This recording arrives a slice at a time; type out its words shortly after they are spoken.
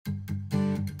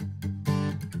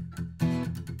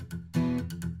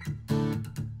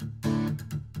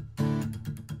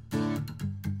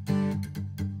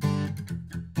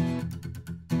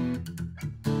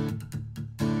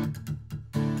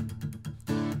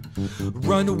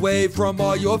Run away from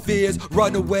all your fears,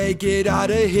 run away, get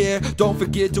out of here. Don't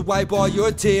forget to wipe all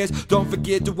your tears, don't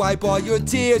forget to wipe all your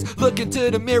tears. Look into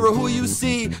the mirror, who you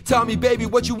see? Tell me, baby,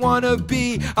 what you wanna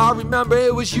be. I remember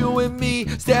it was you and me.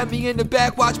 Stab me in the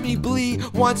back, watch me bleed.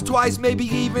 Once, twice, maybe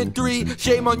even three.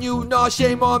 Shame on you, nah,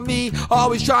 shame on me.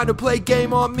 Always trying to play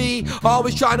game on me,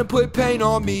 always trying to put pain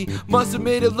on me. Must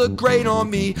admit it looked great on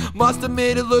me, must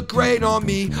admit it looked great on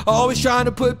me. Always trying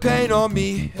to put pain on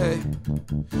me, hey.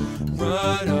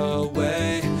 Run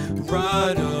away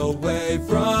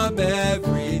from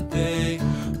everything.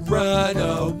 Run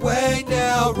away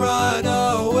now, run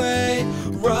away,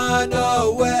 run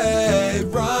away,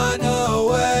 run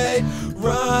away,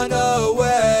 run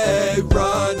away,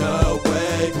 run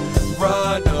away,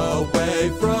 run away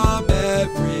from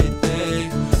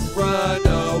everything. Run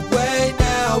away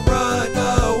now, run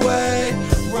away,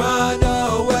 run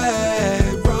away,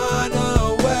 run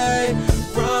away,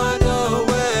 run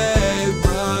away,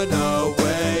 run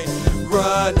away,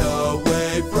 run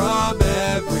away from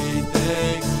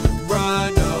everything.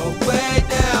 Run away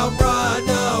now, run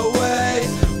away,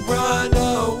 run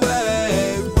away,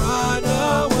 run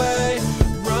away,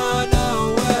 run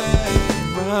away,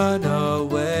 run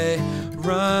away,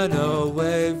 run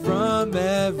away.